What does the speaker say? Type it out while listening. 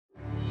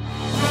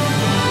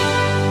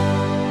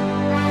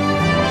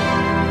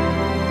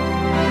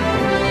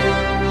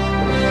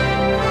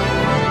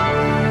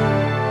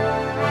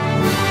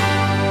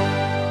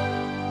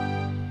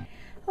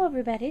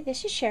everybody,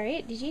 this is Cheri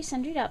at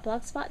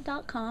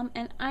djsundry.blogspot.com,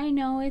 and I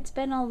know it's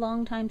been a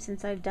long time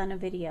since I've done a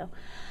video.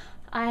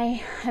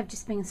 I have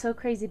just been so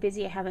crazy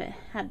busy I haven't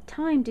had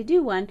time to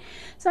do one,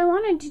 so I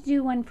wanted to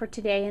do one for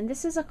today, and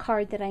this is a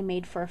card that I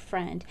made for a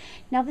friend.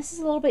 Now this is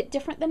a little bit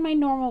different than my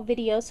normal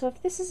video, so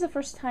if this is the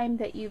first time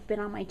that you've been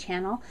on my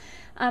channel,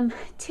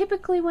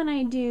 typically when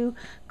I do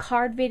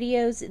card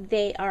videos,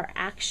 they are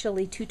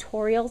actually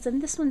tutorials,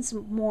 and this one's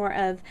more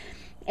of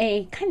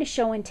a kind of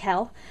show and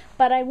tell,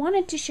 but I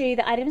wanted to show you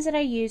the items that I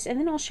use, and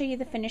then I'll show you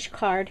the finished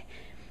card,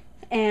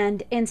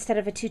 and instead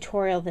of a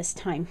tutorial this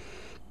time.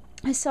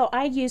 So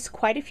I use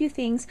quite a few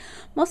things.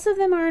 Most of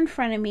them are in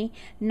front of me,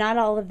 not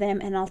all of them,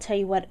 and I'll tell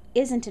you what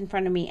isn't in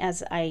front of me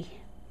as I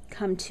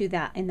come to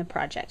that in the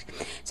project.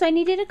 So I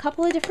needed a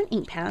couple of different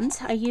ink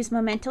pens. I used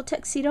Memento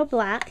Tuxedo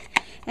Black,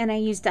 and I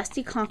used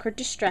Dusty Concord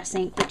Distress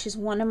Ink, which is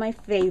one of my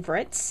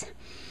favorites.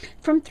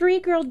 From 3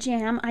 Girl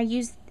Jam, I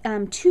used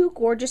 2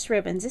 gorgeous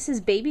ribbons. This is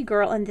Baby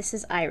Girl and this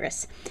is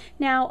Iris.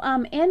 Now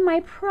in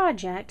my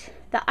project,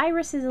 the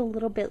Iris is a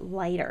little bit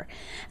lighter.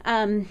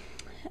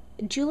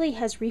 Julie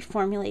has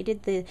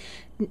reformulated the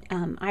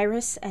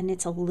Iris, and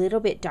it's a little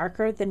bit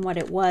darker than what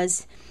it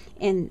was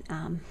in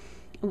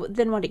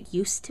than what it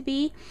used to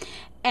be,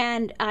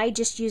 and I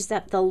just used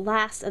up the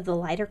last of the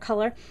lighter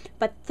color,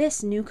 but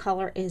this new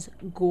color is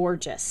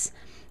gorgeous,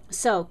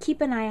 so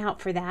keep an eye out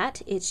for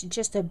that. It's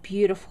just a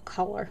beautiful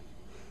color.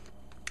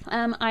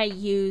 I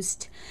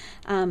used,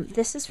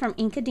 this is from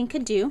Inka Dinka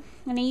Doo,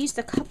 and I used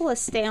a couple of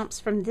stamps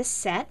from this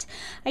set.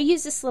 I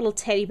used this little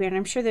teddy bear, and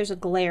I'm sure there's a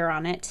glare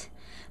on it,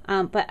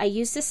 but I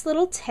used this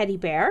little teddy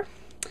bear,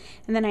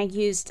 and then I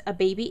used A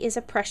Baby is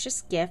a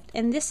Precious Gift,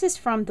 and this is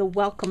from the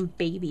Welcome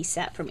Baby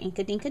set from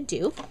Inka Dinka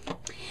Doo.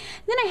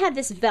 Then I had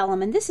this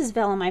vellum, and this is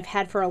vellum I've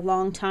had for a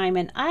long time,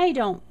 and I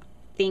don't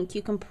think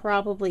you can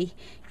probably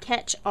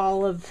catch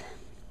all of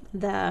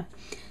the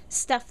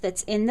stuff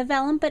that's in the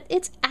vellum, but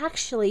it's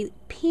actually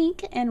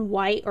pink and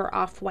white or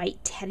off-white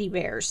teddy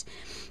bears,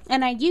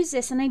 and I use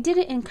this, and I did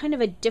it in kind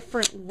of a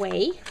different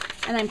way,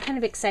 and I'm kind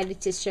of excited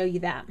to show you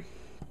that.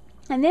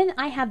 And then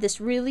I have this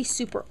really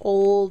super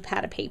old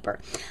pad of paper.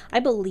 I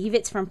believe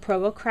it's from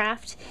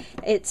Provocraft.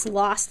 It's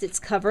lost its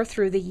cover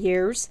through the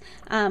years,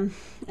 and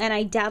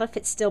I doubt if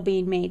it's still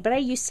being made, but I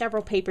used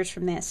several papers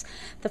from this.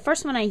 The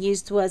first one I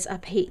used was a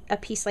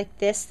piece like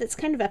this that's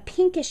kind of a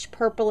pinkish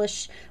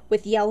purplish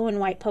with yellow and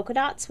white polka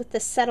dots with the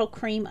subtle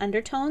cream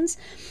undertones,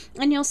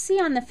 and you'll see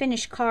on the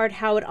finished card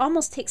how it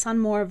almost takes on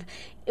more of,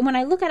 when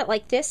I look at it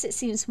like this, it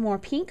seems more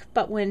pink,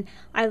 but when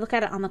I look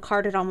at it on the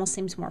card, it almost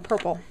seems more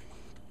purple.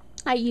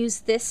 I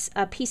used this,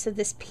 a piece of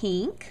this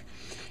pink,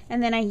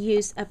 and then I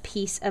used a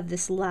piece of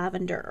this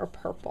lavender or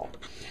purple.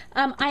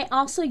 I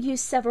also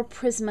used several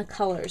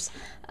Prismacolors.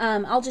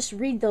 I'll just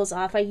read those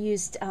off. I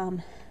used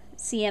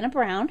Sienna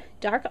Brown,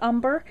 Dark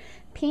Umber,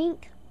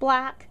 Pink,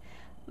 Black,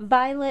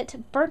 Violet,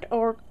 Burnt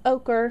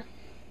Ochre,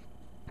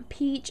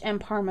 Peach,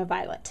 and Parma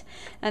Violet.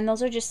 And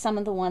those are just some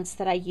of the ones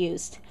that I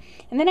used.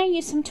 And then I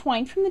used some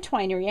twine from the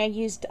Twinery. I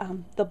used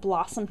the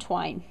Blossom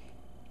Twine.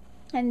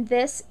 And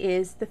this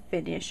is the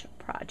finished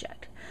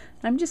project.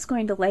 I'm just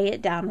going to lay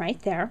it down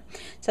right there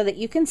so that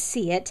you can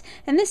see it.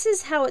 And this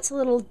is how it's a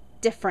little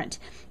different.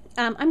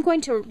 I'm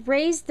going to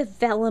raise the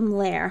vellum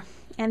layer.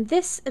 And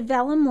this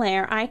vellum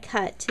layer I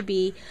cut to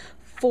be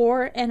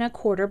 4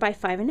 1/4 by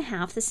 5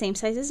 1/2, the same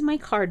size as my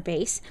card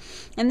base.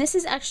 And this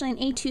is actually an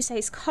A2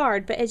 size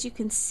card, but as you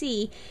can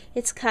see,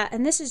 it's cut.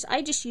 And this is,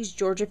 I just used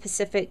Georgia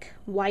Pacific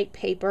white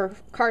paper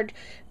card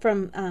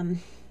from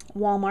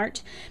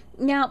Walmart.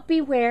 Now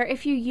beware,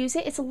 if you use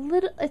it, it's a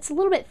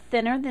little bit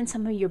thinner than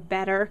some of your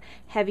better,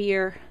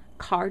 heavier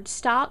card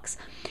stocks.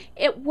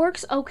 It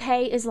works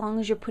okay as long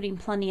as you're putting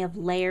plenty of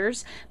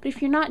layers, but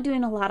if you're not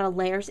doing a lot of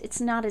layers,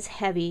 it's not as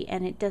heavy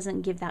and it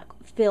doesn't give that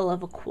feel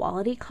of a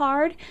quality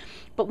card.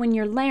 But when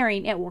you're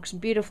layering, it works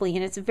beautifully,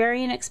 and it's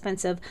very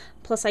inexpensive,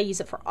 plus I use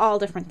it for all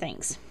different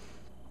things.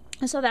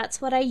 So that's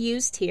what I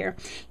used here.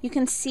 You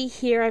can see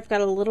here I've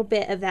got a little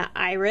bit of that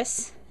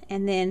Iris,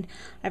 and then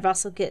I've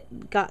also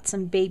got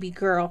some Baby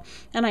Girl,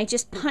 and I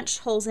just punched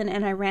holes in it,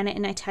 and I ran it,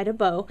 and I tied a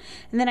bow,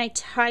 and then I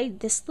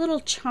tied this little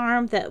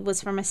charm that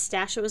was from a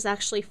stash. It was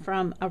actually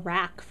from a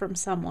rack from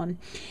someone,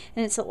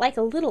 and it's like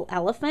a little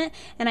elephant,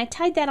 and I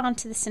tied that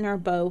onto the center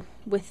bow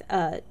with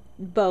a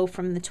bow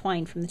from the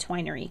twine from the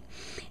Twinery.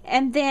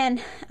 And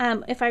then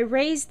if I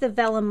raise the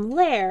vellum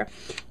layer,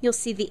 you'll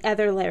see the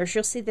other layers.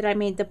 You'll see that I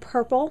made the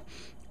purple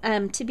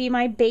to be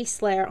my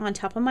base layer on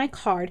top of my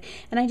card,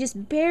 and I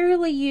just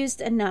barely used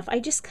enough.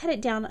 I just cut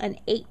it down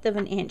 1/8 of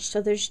an inch,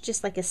 so there's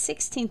just like a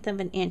 1/16 of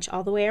an inch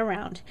all the way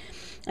around.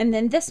 And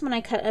then this one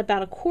I cut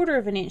about 1/4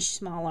 of an inch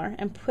smaller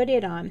and put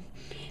it on.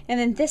 And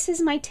then this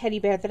is my teddy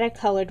bear that I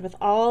colored with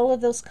all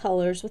of those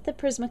colors, with the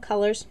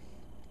Prismacolors.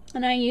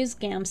 And I use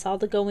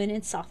Gamsol to go in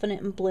and soften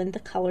it and blend the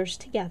colors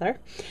together.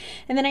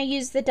 And then I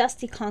use the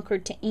Dusty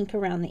Concord to ink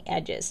around the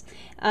edges.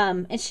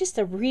 It's just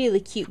a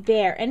really cute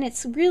bear, and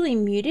it's really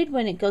muted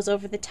when it goes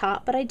over the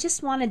top, but I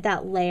just wanted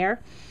that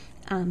layer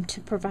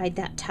to provide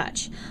that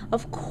touch.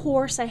 Of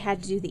course, I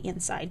had to do the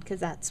inside because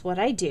that's what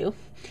I do.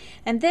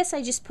 And this,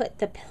 I just put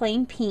the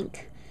plain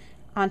pink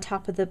on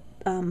top of the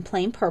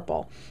plain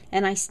purple,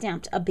 and I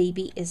stamped "A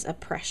baby is a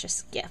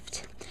precious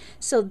gift."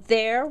 So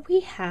there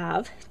we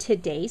have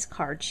today's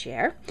card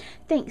share.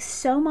 Thanks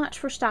so much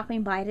for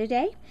stopping by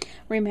today.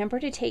 Remember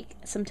to take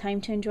some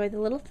time to enjoy the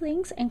little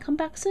things and come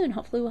back soon.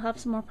 Hopefully we'll have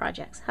some more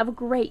projects. Have a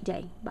great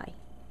day. Bye.